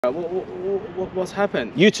What's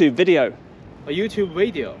happened? YouTube video. A YouTube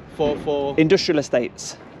video for industrial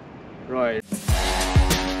estates. Right.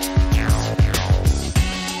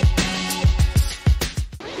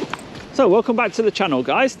 So welcome back to the channel,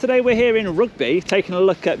 guys. Today we're here in Rugby taking a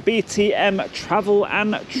look at BTM Travel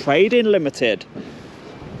and Trading Limited.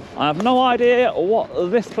 I have no idea what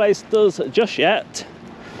this place does just yet.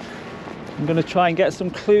 I'm going to try and get some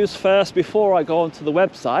clues first before I go onto the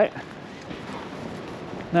website.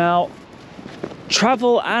 Now,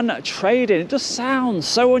 travel and trading, it just sounds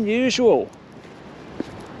so unusual.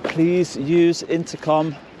 Please use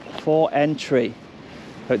intercom for entry.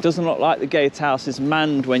 But it doesn't look like the gatehouse is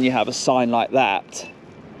manned when you have a sign like that.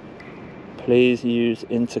 Please use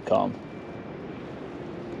intercom.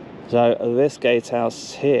 So this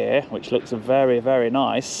gatehouse here, which looks very, very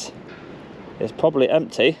nice, is probably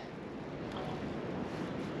empty.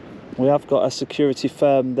 We have got a security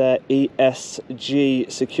firm there, ESG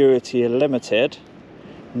Security Limited,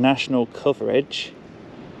 national coverage.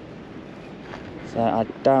 So I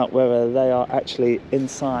doubt whether they are actually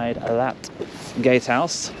inside that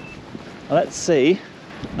gatehouse. Let's see.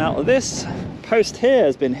 Now this post here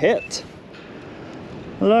has been hit.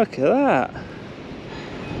 Look at that.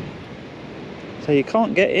 So you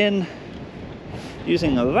can't get in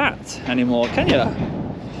using that anymore, can you?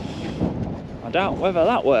 I doubt whether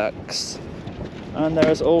that works. And there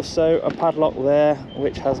is also a padlock there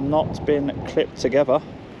which has not been clipped together.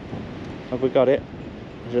 Have we got it?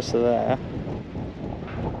 Just there.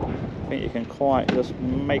 I think you can quite just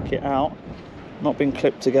make it out. Not been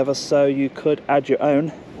clipped together, so you could add your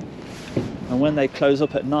own. And when they close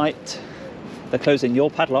up at night, they're closing your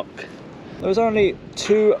padlock. There's only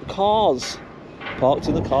 2 cars parked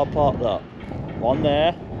in the car park lot. One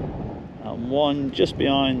there and one just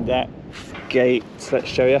behind that gate. Let's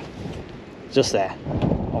show you. Just there.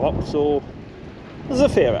 Vauxhall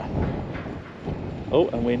Zafira. Oh,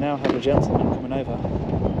 and we now have a gentleman coming over.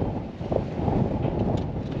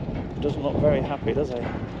 Doesn't look very happy, does he?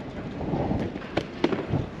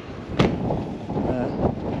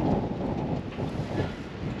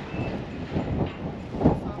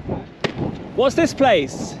 What's this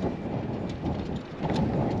place? You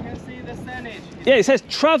can see the signage. Yeah, it says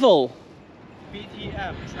travel.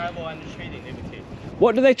 BTM, Travel and Trading Limited.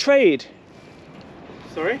 What do they trade?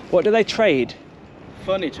 Sorry? What do they trade?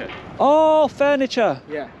 Furniture. Oh, furniture.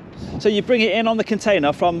 Yeah. So you bring it in on the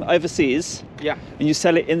container from overseas? Yeah. And you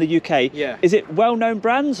sell it in the UK? Yeah. Is it well-known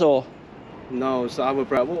brands or? No, it's our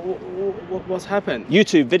brand. What's happened?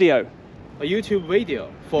 YouTube video. A YouTube video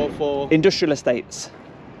for industrial estates.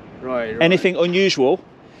 Right. Anything unusual?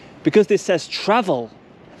 Because this says travel.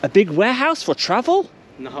 A big warehouse for travel?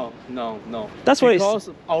 No. That's what because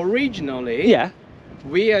originally, yeah,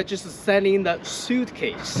 we are just selling the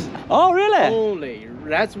suitcase. Oh, really? Only.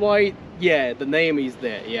 That's why, yeah, the name is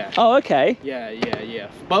there. Yeah. Oh, okay.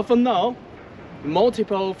 Yeah. But for now,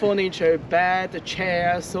 multiple furniture, bed,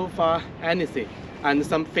 chair, sofa, anything, and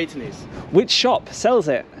some fitness. Which shop sells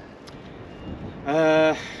it?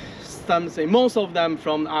 Something. Most of them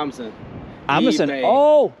from Amazon. Amazon. eBay,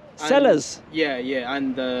 oh, sellers. Yeah,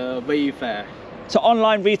 and Wayfair. So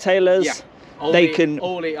online retailers, yeah, they can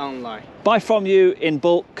only online. Buy from you in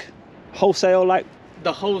bulk, wholesale, like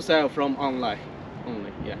the wholesale from online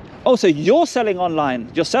only. Yeah. Oh, so you're selling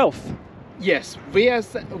online yourself? Yes, we are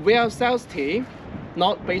sales team,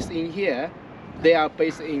 not based in here. They are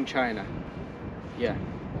based in China. Yeah.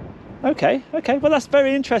 Okay. Well, that's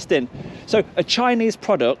very interesting. So a Chinese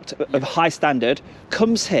product of high standard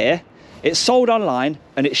comes here. It's sold online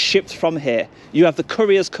and it's shipped from here. You have the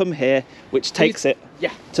couriers come here, which takes it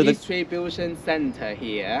to the distribution center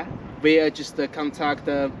here. We just contact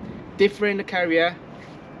the different carrier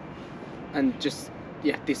and just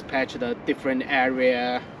dispatch the different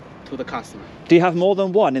area to the customer. Do you have more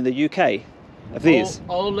than one in the UK of these?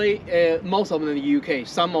 Only most of them in the UK.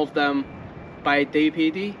 Some of them by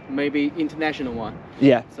DPD, maybe international one.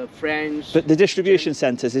 Yeah. So French. But the distribution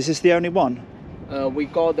centers, is this the only one? We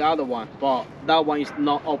got the other one, but that one is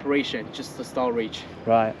not operation, just the storage.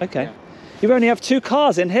 Right, okay. Yeah. You only have 2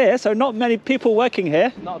 cars in here, so not many people working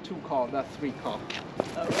here. Not 2 cars, that's 3 cars.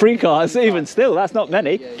 3 cars, even still, that's not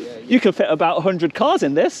many. Yeah. You can fit about 100 cars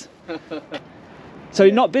in this. So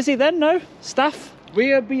you're not busy then, no? Staff?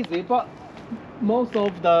 We are busy, but most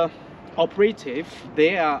of the operative,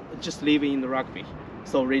 they are just living in the Rugby.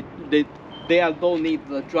 So they don't need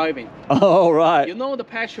the driving. Oh, right. You know the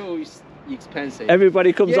petrol is expensive.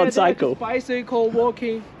 Everybody comes on cycle. Bicycle,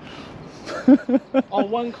 walking. Or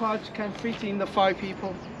one car can fit in the 5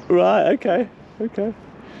 people. Right, okay.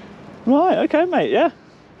 Right, okay, mate, yeah.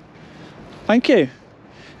 Thank you.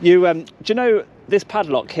 You, do you know this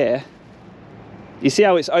padlock here, you see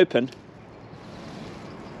how it's open?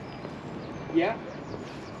 Yeah.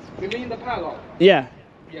 You mean the padlock? Yeah.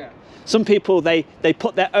 Yeah. Some people, they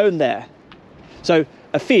put their own there. So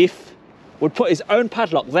a thief would put his own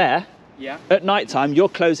padlock there. Yeah. At night time, you're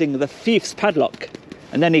closing the thief's padlock,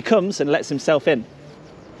 and then he comes and lets himself in.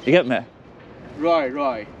 You get me?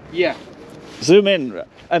 Right. Yeah. Zoom in.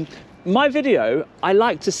 My video, I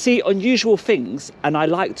like to see unusual things, and I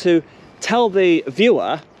like to tell the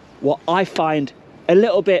viewer what I find a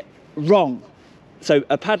little bit wrong. So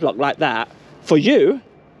a padlock like that, for you,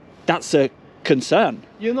 that's a concern.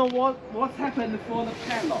 You know what happened for the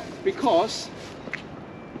padlock? Because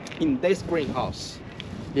in this greenhouse,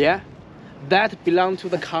 yeah, that belonged to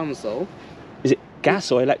the council. Is it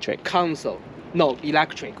gas or electric? Council. No,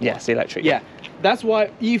 electric. Yes, electric. Yeah. That's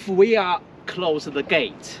why if we are close the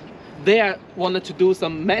gate, they wanted to do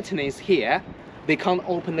some maintenance here, they can't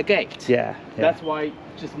open the gate. Yeah. That's why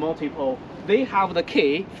just multiple, they have the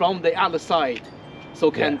key from the other side, so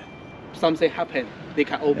can something happen, they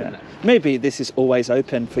can open it. Maybe this is always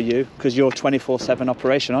open for you because you're 24/7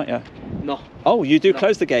 operation, aren't you? No. Oh, you do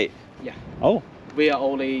close the gate? Yeah. Oh. We are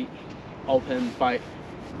only open by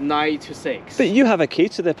 9 to 6. But you have a key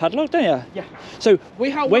to the padlock, don't you? Yeah. So we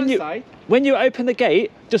have when one side. When you open the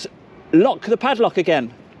gate, just lock the padlock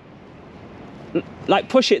again. Like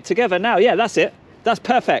push it together now. Yeah, that's it. That's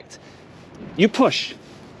perfect. You push.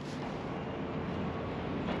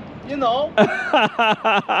 You know.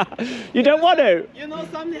 You don't want to. You know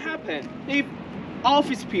something happened. If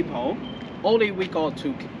office people, only we got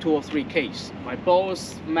two or three keys. My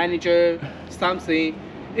boss, manager, something.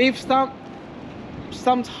 If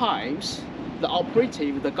sometimes the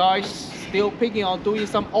operative, the guys still picking on doing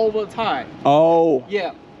some overtime. Oh.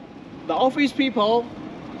 Yeah. The office people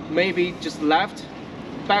maybe just left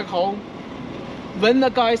back home. When the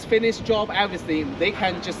guys finish job, everything, they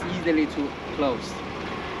can just easily to close.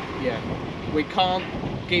 Yeah. We can't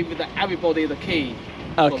give everybody the key.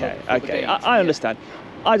 Okay, okay. I understand.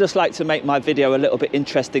 I just like to make my video a little bit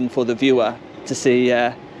interesting for the viewer to see.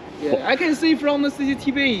 Yeah, I can see from the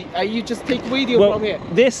CCTV. You just take video from here.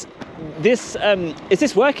 This is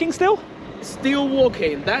this working still? Still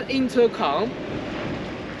working. That intercom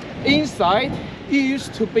inside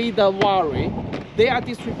used to be the wiring. They are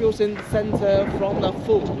distribution center from the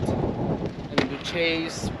food and the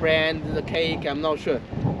cheese, brand, the cake. I'm not sure.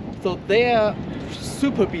 So they are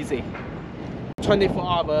super busy. 24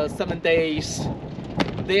 hours, 7 days.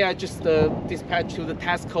 They are just dispatched to the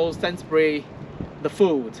Tesco, Sainsbury, the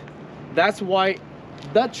food. That's why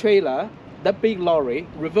that trailer, that big lorry,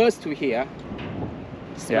 reversed to here.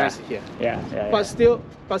 Smashed here. Yeah. But still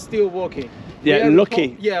working. Yeah,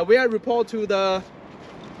 lucky. We are report to the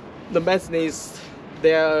business.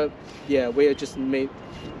 There, we are just made.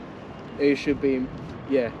 It should be,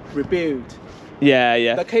 rebuilt.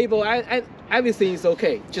 Yeah. The cable and everything is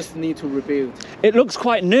okay. Just need to rebuild. It looks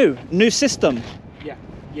quite new system.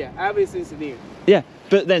 Yeah, everything's new. Yeah,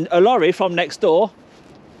 but then a lorry from next door.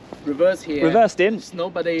 Reversed here. Reversed in. Just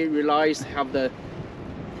nobody realized have the.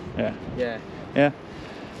 Yeah.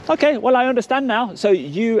 Okay, well I understand now. So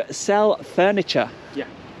you sell furniture. Yeah.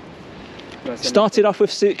 Started off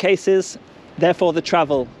with suitcases, therefore the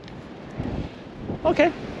travel.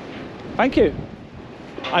 Okay, thank you.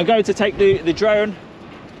 I'm going to take the drone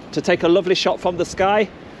to take a lovely shot from the sky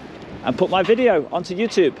and put my video onto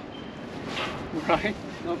YouTube. Right,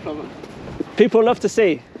 no problem. People love to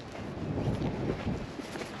see.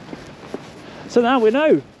 So now we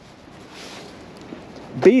know.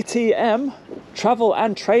 BTM Travel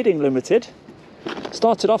and Trading Limited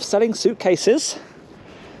started off selling suitcases.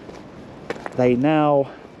 They now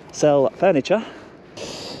sell furniture.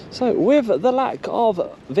 So with the lack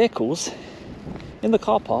of vehicles in the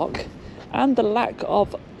car park and the lack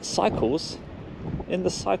of cycles in the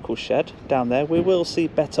cycle shed down there, we will see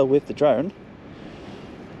better with the drone.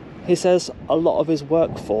 He says a lot of his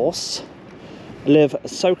workforce live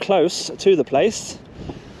so close to the place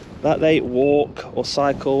that they walk or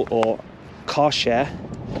cycle or car share.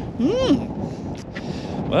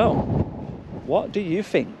 Well, what do you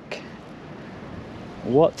think?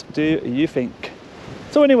 What do you think?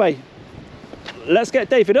 So anyway, let's get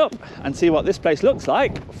David up and see what this place looks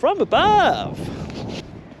like from above.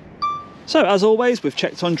 So as always, we've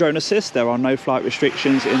checked on drone assist. There are no flight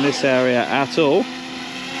restrictions in this area at all.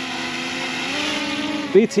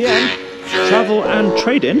 BTM Travel and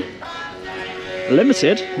Trading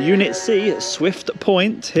Limited, Unit C, Swift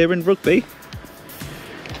Point here in Rugby.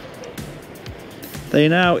 They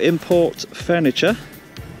now import furniture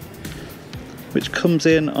which comes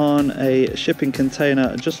in on a shipping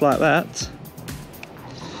container just like that.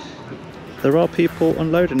 there are people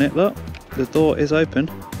unloading it. Look, the door is open.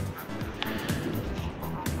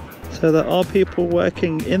 So there are people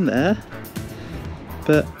working in there,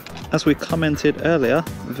 but as we commented earlier,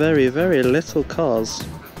 very, very little cars.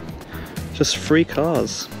 Just 3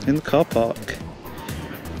 cars in the car park.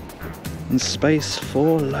 And space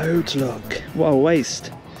for loads, look. What a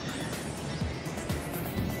waste.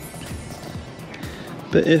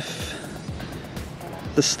 But if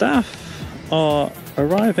the staff are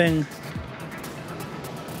arriving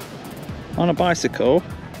on a bicycle,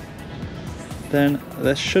 then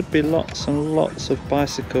there should be lots and lots of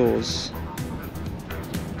bicycles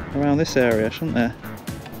around this area, shouldn't there?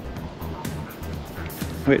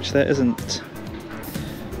 Which there isn't.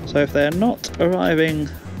 So if they're not arriving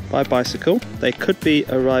by bicycle, they could be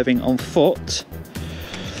arriving on foot.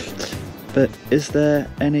 But is there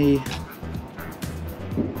any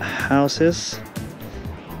houses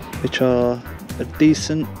which are a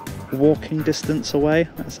decent walking distance away?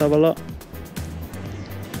 Let's have a look.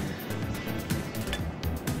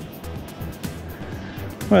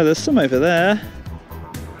 Well, there's some over there.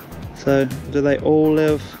 So do they all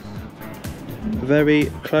live very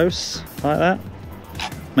close like that?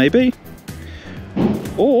 Maybe.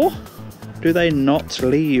 Or do they not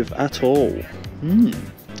leave at all?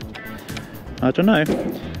 I don't know.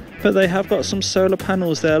 But they have got some solar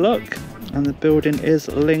panels there, look. And the building is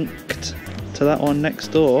linked to that one next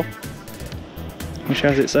door, which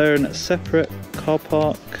has its own separate car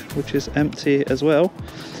park, which is empty as well.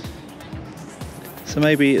 So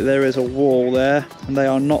maybe there is a wall there and they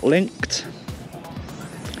are not linked.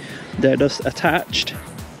 They're just attached.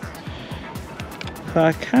 But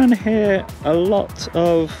I can hear a lot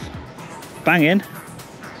of banging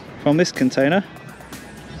from this container.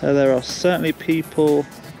 So there are certainly people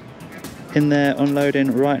in there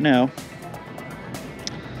unloading right now.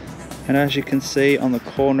 And as you can see on the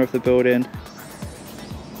corner of the building,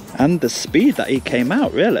 and the speed that he came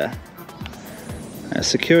out, really.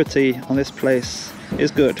 Security on this place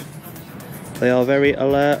is good. They are very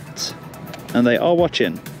alert and they are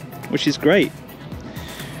watching, which is great.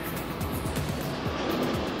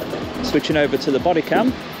 Switching over to the body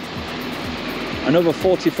cam. Another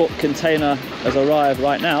 40-foot container has arrived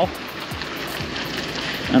right now,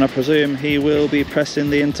 and I presume he will be pressing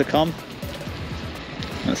the intercom.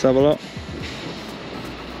 Let's have a look.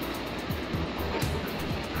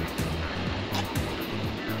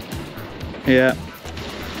 Yeah.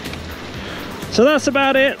 So that's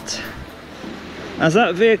about it. As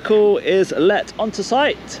that vehicle is let onto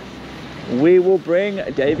site, we will bring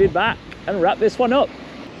David back and wrap this one up.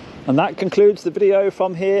 And that concludes the video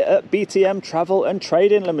from here at BTM Travel and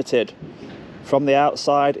Trading Limited. From the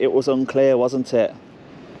outside it was unclear, wasn't it?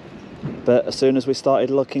 But as soon as we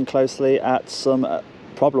started looking closely at some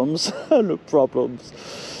problems,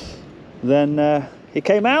 then he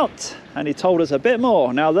came out and he told us a bit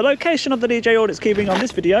more. Now the location of the djaudits keyring on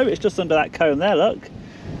this video is just under that cone there, look.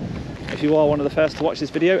 If you are one of the first to watch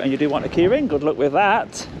this video and you do want a keyring, good luck with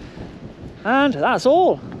that. And that's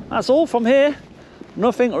all from here.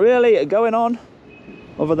 Nothing really going on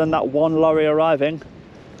other than that one lorry arriving.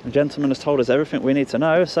 The gentleman has told us everything we need to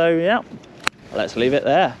know, so yeah, let's leave it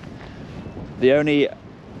there. The only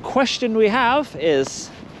question we have is,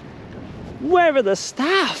 where are the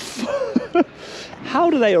staff? How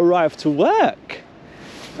do they arrive to work?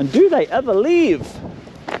 And do they ever leave?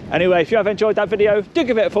 Anyway, if you have enjoyed that video, do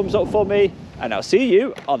give it a thumbs up for me, and I'll see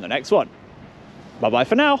you on the next one. Bye bye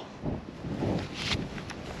for now.